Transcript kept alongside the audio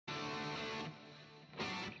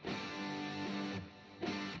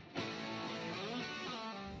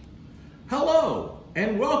Hello,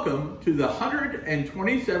 and welcome to the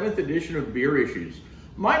 127th edition of Beer Issues.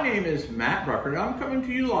 My name is Matt Bruckert, and I'm coming to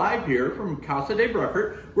you live here from Casa de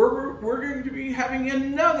Bruckert, where we're going to be having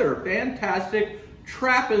another fantastic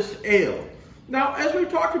Trappist ale. Now, as we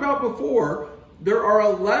talked about before, there are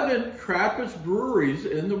 11 Trappist breweries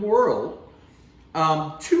in the world.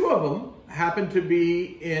 Two of them happen to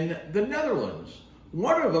be in the Netherlands.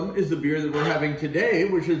 One of them is the beer that we're having today,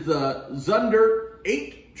 which is the Zundert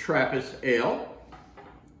 8 Trappist Ale.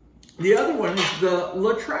 The other one is the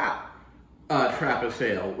La Trappe Trappist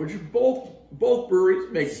Ale, which both breweries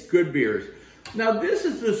make good beers. Now, this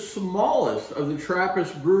is the smallest of the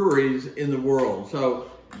Trappist breweries in the world. So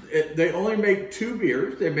they only make two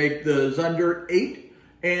beers. They make the Zundert 8,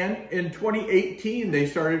 and in 2018 they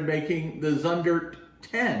started making the Zundert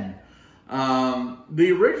 10.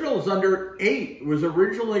 The original Zundert 8 was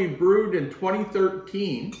originally brewed in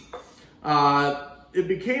 2013. It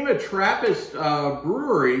became a Trappist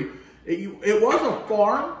brewery. It was a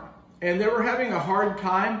farm, and they were having a hard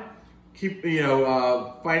time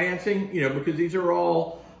financing, because these are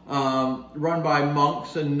all run by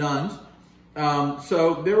monks and nuns.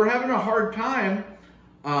 So they were having a hard time,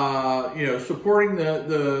 supporting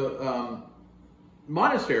the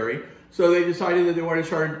monastery. So they decided that they wanted to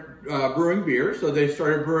start brewing beer. So they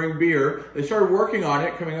started brewing beer. They started working on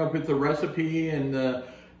it, coming up with the recipe and the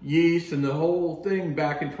yeast and the whole thing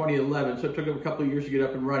back in 2011. So it took them a couple of years to get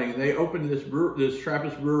up and running. And they opened this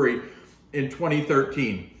Trappist brewery in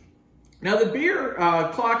 2013. Now the beer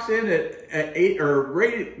clocks in at 8, or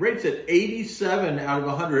rates at 87 out of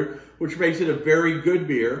 100, which makes it a very good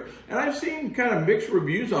beer. And I've seen kind of mixed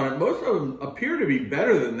reviews on it. Most of them appear to be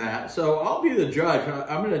better than that. So I'll be the judge.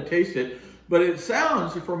 I'm going to taste it. But it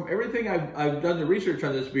sounds, from everything I've done the research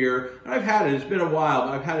on this beer, and I've had it. It's been a while,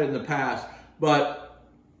 but I've had it in the past. But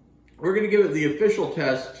we're going to give it the official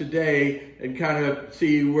test today and kind of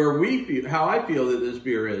see where we feel, how I feel that this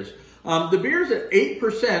beer is. The beer's at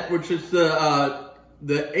 8%, which is the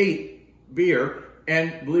 8 beer,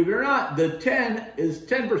 and believe it or not, the 10 is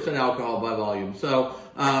 10% alcohol by volume. So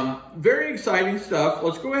very exciting stuff.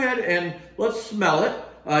 Let's go ahead and let's smell it.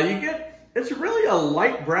 It's really a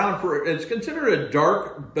light brown it's considered a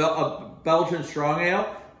dark Belgian Strong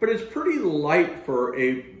Ale, but it's pretty light for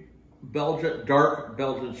a dark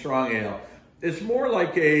Belgian Strong Ale. It's more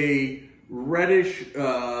like a reddish,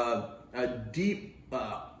 a deep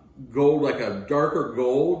gold, like a darker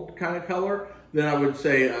gold kind of color than I would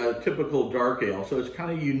say a typical dark ale. So it's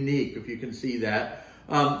kind of unique, if you can see that.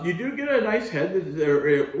 You do get a nice head.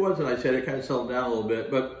 It was a nice head. It kind of settled down a little bit,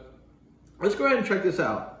 but let's go ahead and check this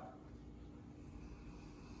out.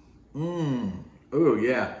 Oh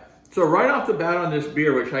yeah. So right off the bat on this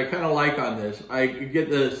beer, which I kind of like on this, I get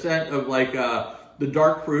the scent of like the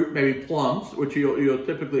dark fruit, maybe plums, which you'll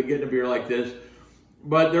typically get in a beer like this.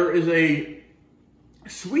 But there is a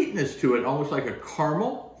sweetness to it, almost like a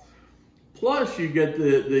caramel. Plus, you get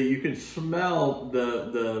you can smell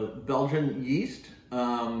the Belgian yeast,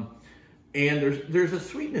 and there's a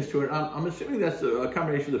sweetness to it. I'm assuming that's a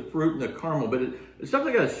combination of the fruit and the caramel, but it's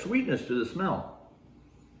definitely got a sweetness to the smell.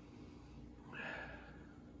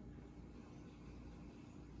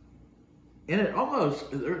 And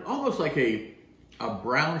there's almost like a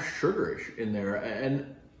brown sugarish in there,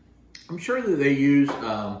 and I'm sure that they use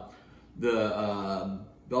the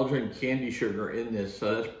Belgian candy sugar in this,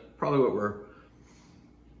 so that's probably what we're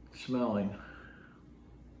smelling.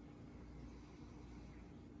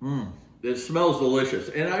 It smells delicious,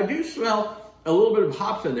 and I do smell a little bit of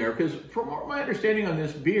hops in there, because from what my understanding on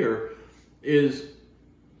this beer is,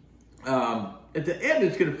 at the end,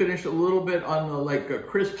 it's going to finish a little bit on a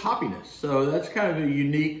crisp hoppiness. So that's kind of a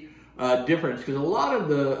unique difference, because a lot of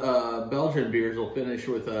the Belgian beers will finish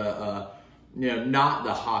with not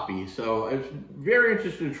the hoppy. So I was very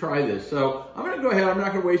interested to try this. So I'm going to go ahead. I'm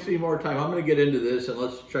not going to waste any more time. I'm going to get into this and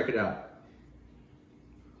let's check it out.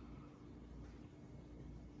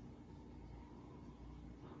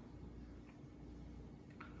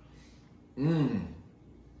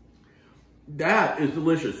 That is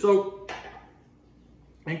delicious. So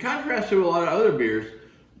in contrast to a lot of other beers,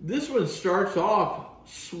 this one starts off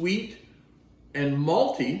sweet and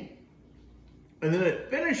malty, and then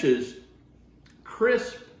it finishes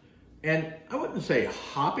crisp, and I wouldn't say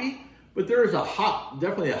hoppy, but there is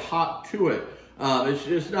definitely a hop to it. It's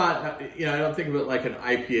just not, I don't think of it like an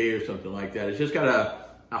IPA or something like that. It's just got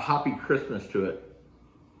a hoppy crispness to it.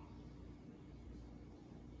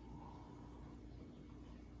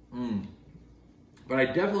 But I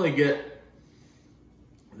definitely get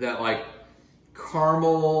that like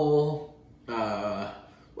caramel, a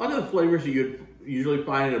lot of the flavors that you'd usually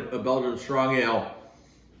find in a Belgian Strong Ale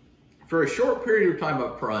for a short period of time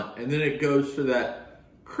up front, and then it goes to that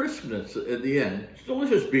crispness at the end. It's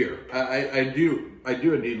delicious beer. I do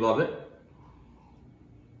indeed love it.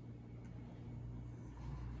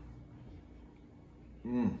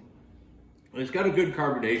 It's got a good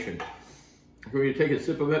carbonation. When you take a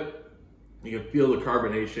sip of it, you can feel the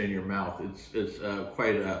carbonation in your mouth. It's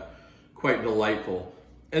quite delightful.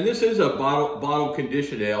 And this is a bottle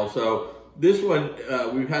conditioned ale. So this one,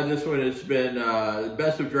 we've had this one. It's been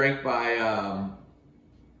best of drink by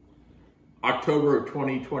October of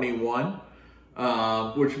 2021,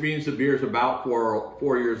 which means the beer is about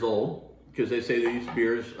 4 years old, because they say these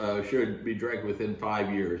beers should be drank within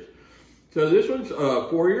 5 years. So this one's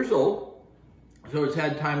 4 years old, so it's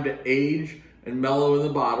had time to age and mellow in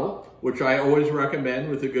the bottle, which I always recommend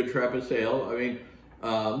with a good Trappist ale. I mean,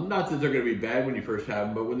 not that they're going to be bad when you first have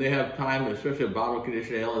them, but when they have time, especially a bottle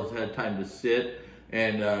conditioned ale has had time to sit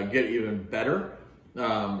and get even better,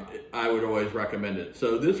 I would always recommend it.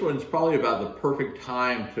 So this one's probably about the perfect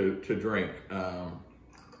time to drink. I'm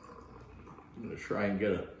going to try and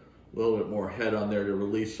get a little bit more head on there to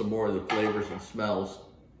release some more of the flavors and smells.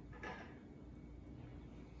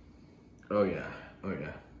 Oh yeah, oh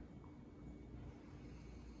yeah.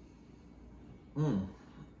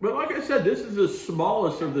 But like I said, this is the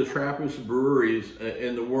smallest of the Trappist breweries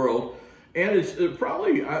in the world. And it's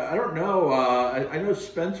probably, I don't know, I know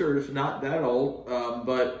Spencer's not that old,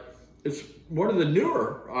 but it's one of the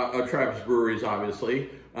newer Trappist breweries, obviously,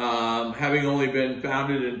 having only been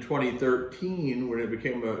founded in 2013 when it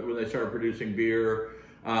became, when they started producing beer.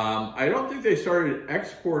 I don't think they started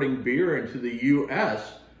exporting beer into the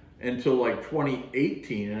U.S. until like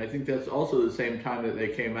 2018, and I think that's also the same time that they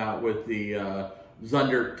came out with the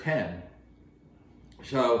Zundert 10.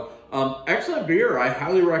 So, excellent beer. I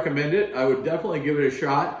highly recommend it. I would definitely give it a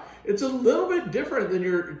shot. It's a little bit different than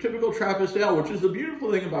your typical Trappist ale, which is the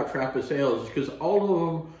beautiful thing about Trappist ales, because all of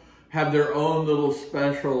them have their own little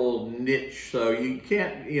special niche. So you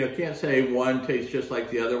can't say one tastes just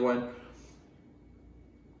like the other one.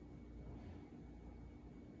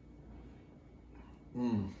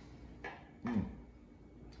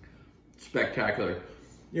 Spectacular.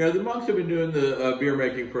 You know, the monks have been doing the beer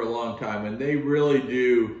making for a long time, and they really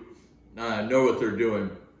do know what they're doing.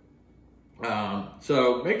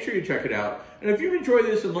 So make sure you check it out. And if you enjoy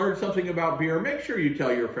this and learn something about beer, make sure you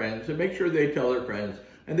tell your friends, and make sure they tell their friends,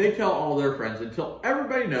 and they tell all their friends, until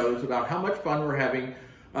everybody knows about how much fun we're having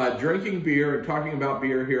drinking beer and talking about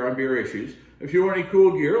beer here on Beer Issues. If you want any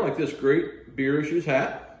cool gear like this great Beer Issues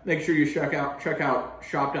hat, make sure you check out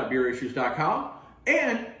shop.beerissues.com.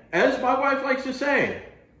 And as my wife likes to say,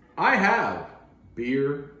 I have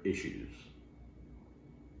beer issues.